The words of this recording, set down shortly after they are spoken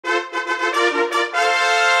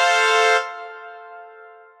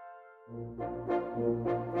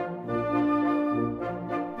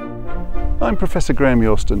I'm Professor Graeme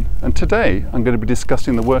Yorston, and today I'm going to be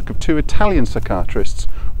discussing the work of two Italian psychiatrists,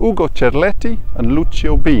 Ugo Cerletti and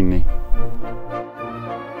Lucio Bini.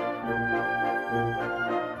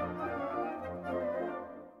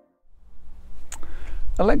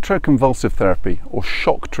 Electro-convulsive therapy, or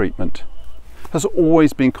shock treatment, has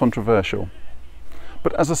always been controversial.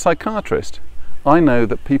 But as a psychiatrist, I know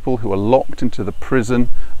that people who are locked into the prison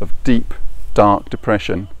of deep, dark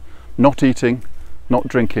depression, not eating, not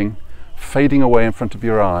drinking, fading away in front of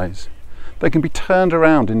your eyes, they can be turned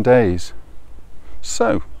around in days.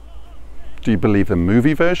 So, do you believe the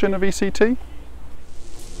movie version of ECT?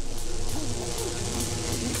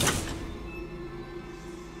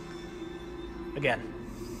 Again.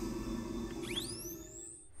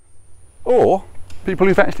 Or people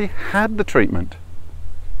who've actually had the treatment?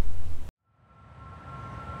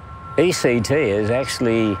 ECT has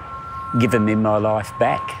actually given me my life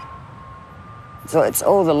back. So it's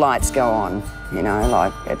all the lights go on, you know,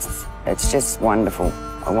 like it's just wonderful,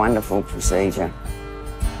 a wonderful procedure.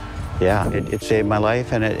 Yeah, it saved my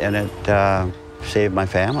life and it saved my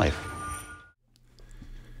family.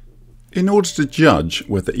 In order to judge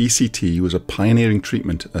whether ECT was a pioneering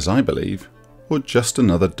treatment, as I believe, or just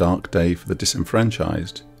another dark day for the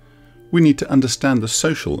disenfranchised, we need to understand the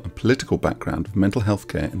social and political background of mental health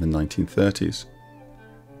care in the 1930s.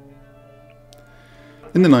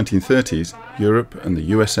 In the 1930s, Europe and the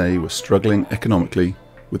USA were struggling economically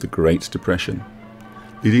with the Great Depression,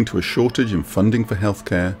 leading to a shortage in funding for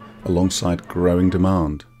healthcare alongside growing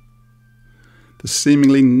demand. The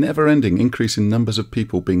seemingly never-ending increase in numbers of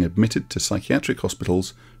people being admitted to psychiatric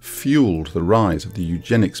hospitals fueled the rise of the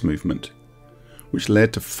eugenics movement, which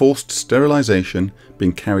led to forced sterilisation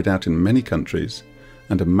being carried out in many countries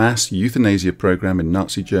and a mass euthanasia program in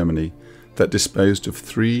Nazi Germany that disposed of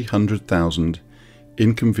 300,000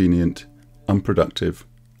 inconvenient, unproductive,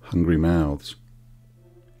 hungry mouths.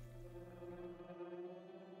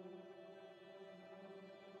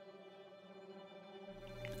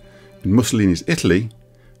 In Mussolini's Italy,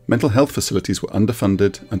 mental health facilities were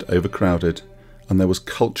underfunded and overcrowded, and there was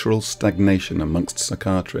cultural stagnation amongst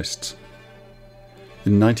psychiatrists.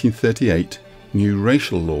 In 1938, new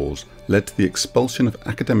racial laws led to the expulsion of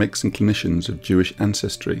academics and clinicians of Jewish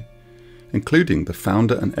ancestry, including the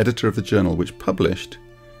founder and editor of the journal which published,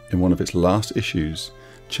 in one of its last issues,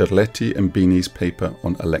 Cerletti and Bini's paper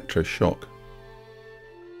on electroshock.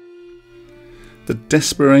 The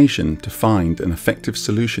desperation to find an effective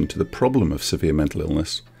solution to the problem of severe mental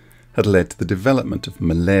illness had led to the development of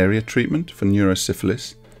malaria treatment for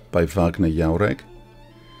neurosyphilis by Wagner Jauregg,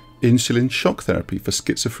 insulin shock therapy for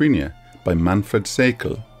schizophrenia by Manfred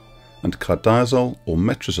Sekel, and cardiazol or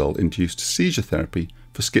metrazole-induced seizure therapy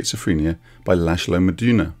for schizophrenia by Laszlo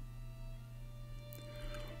Meduna.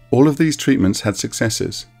 All of these treatments had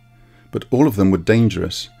successes, but all of them were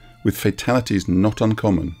dangerous, with fatalities not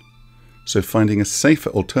uncommon, so finding a safer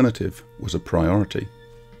alternative was a priority.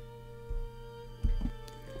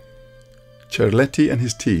 Cerletti and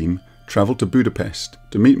his team travelled to Budapest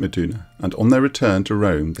to meet Meduna, and on their return to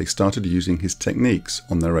Rome they started using his techniques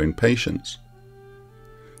on their own patients.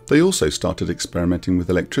 They also started experimenting with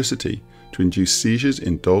electricity to induce seizures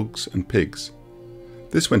in dogs and pigs.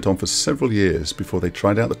 This went on for several years before they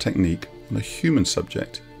tried out the technique on a human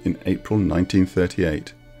subject in April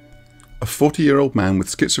 1938. A 40-year-old man with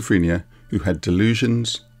schizophrenia who had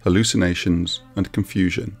delusions, hallucinations and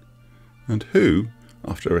confusion, and who,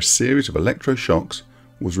 after a series of electroshocks,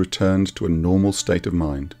 was returned to a normal state of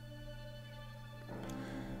mind.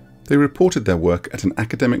 They reported their work at an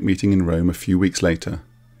academic meeting in Rome a few weeks later,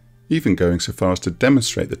 even going so far as to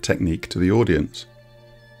demonstrate the technique to the audience.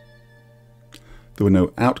 There were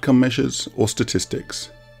no outcome measures or statistics.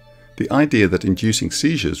 The idea that inducing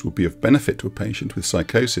seizures would be of benefit to a patient with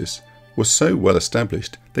psychosis was so well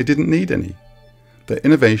established they didn't need any. Their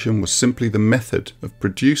innovation was simply the method of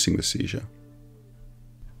producing the seizure.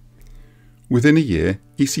 Within a year,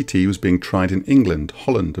 ECT was being tried in England,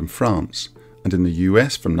 Holland and France, and in the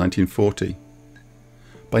US from 1940.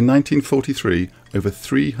 By 1943, over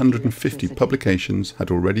 350 publications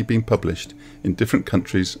had already been published in different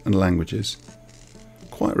countries and languages.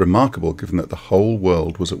 Quite remarkable given that the whole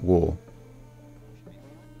world was at war.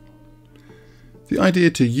 The idea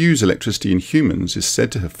to use electricity in humans is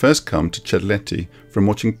said to have first come to Cerletti from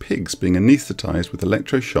watching pigs being anaesthetised with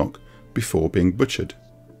electroshock before being butchered.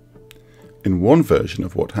 In one version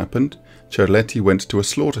of what happened, Cerletti went to a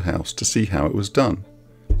slaughterhouse to see how it was done.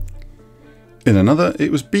 In another,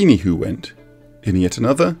 it was Bini who went. In yet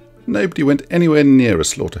another, nobody went anywhere near a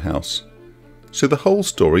slaughterhouse. So the whole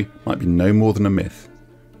story might be no more than a myth.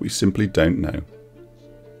 we simply don't know.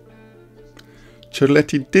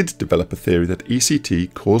 Cerletti did develop a theory that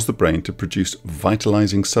ECT caused the brain to produce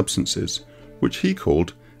vitalising substances, which he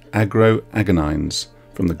called agroagonines,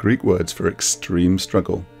 from the Greek words for extreme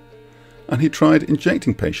struggle, and he tried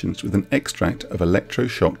injecting patients with an extract of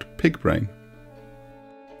electroshocked pig brain.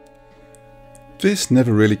 This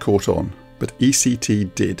never really caught on, but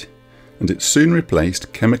ECT did, and it soon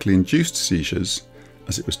replaced chemically induced seizures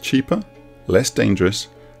as it was cheaper, less dangerous,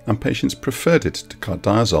 and patients preferred it to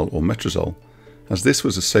cardiazol or metrazole, as this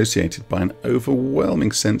was associated by an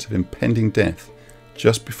overwhelming sense of impending death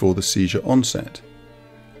just before the seizure onset,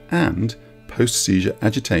 and post-seizure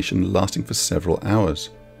agitation lasting for several hours.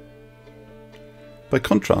 By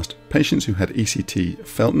contrast, patients who had ECT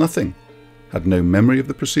felt nothing, had no memory of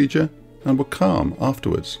the procedure, and were calm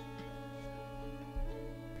afterwards.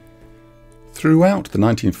 Throughout the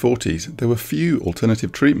 1940s, there were few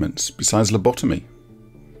alternative treatments besides lobotomy.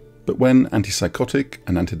 But when antipsychotic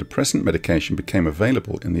and antidepressant medication became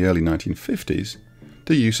available in the early 1950s,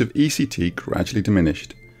 the use of ECT gradually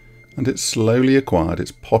diminished, and it slowly acquired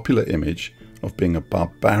its popular image of being a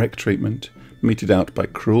barbaric treatment meted out by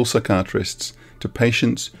cruel psychiatrists to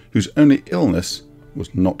patients whose only illness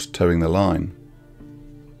was not towing the line.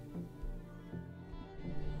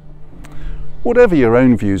 Whatever your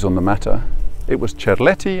own views on the matter, it was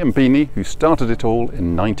Cerletti and Bini who started it all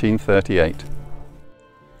in 1938.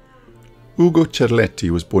 Ugo Cerletti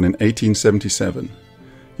was born in 1877.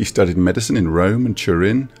 He studied medicine in Rome and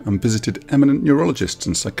Turin and visited eminent neurologists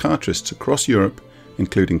and psychiatrists across Europe,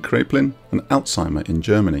 including Kraepelin and Alzheimer in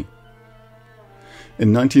Germany.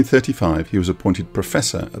 In 1935 he was appointed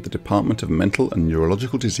professor at the Department of Mental and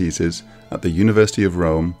Neurological Diseases at the University of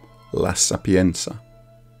Rome, La Sapienza.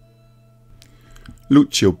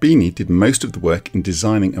 Lucio Bini did most of the work in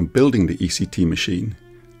designing and building the ECT machine,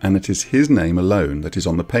 and it is his name alone that is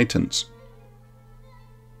on the patents.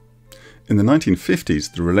 In the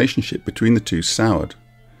 1950s, the relationship between the two soured.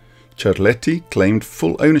 Cerletti claimed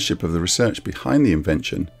full ownership of the research behind the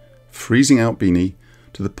invention, freezing out Bini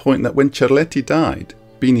to the point that when Cerletti died,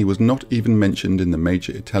 Bini was not even mentioned in the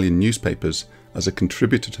major Italian newspapers as a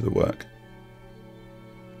contributor to the work.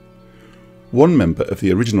 One member of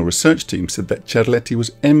the original research team said that Cerletti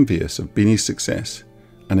was envious of Bini's success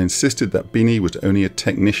and insisted that Bini was only a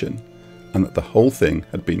technician and that the whole thing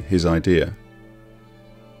had been his idea.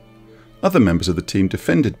 Other members of the team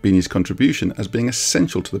defended Bini's contribution as being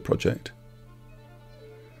essential to the project.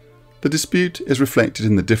 The dispute is reflected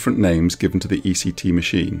in the different names given to the ECT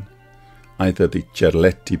machine, either the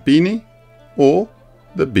Cerletti-Bini or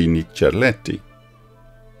the Bini-Cerletti.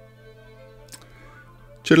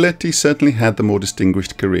 Cerletti certainly had the more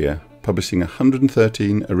distinguished career, publishing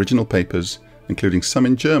 113 original papers, including some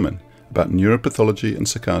in German, about neuropathology and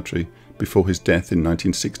psychiatry before his death in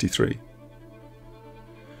 1963.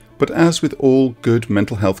 But as with all good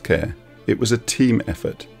mental health care, it was a team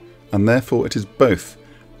effort, and therefore it is both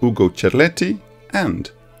Ugo Cerletti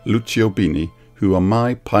and Lucio Bini who are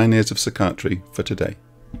my pioneers of psychiatry for today.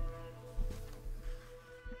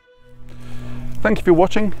 Thank you for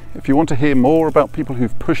watching. If you want to hear more about people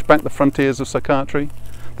who've pushed back the frontiers of psychiatry,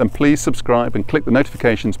 then please subscribe and click the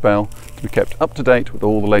notifications bell to be kept up to date with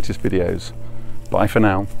all the latest videos. Bye for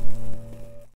now.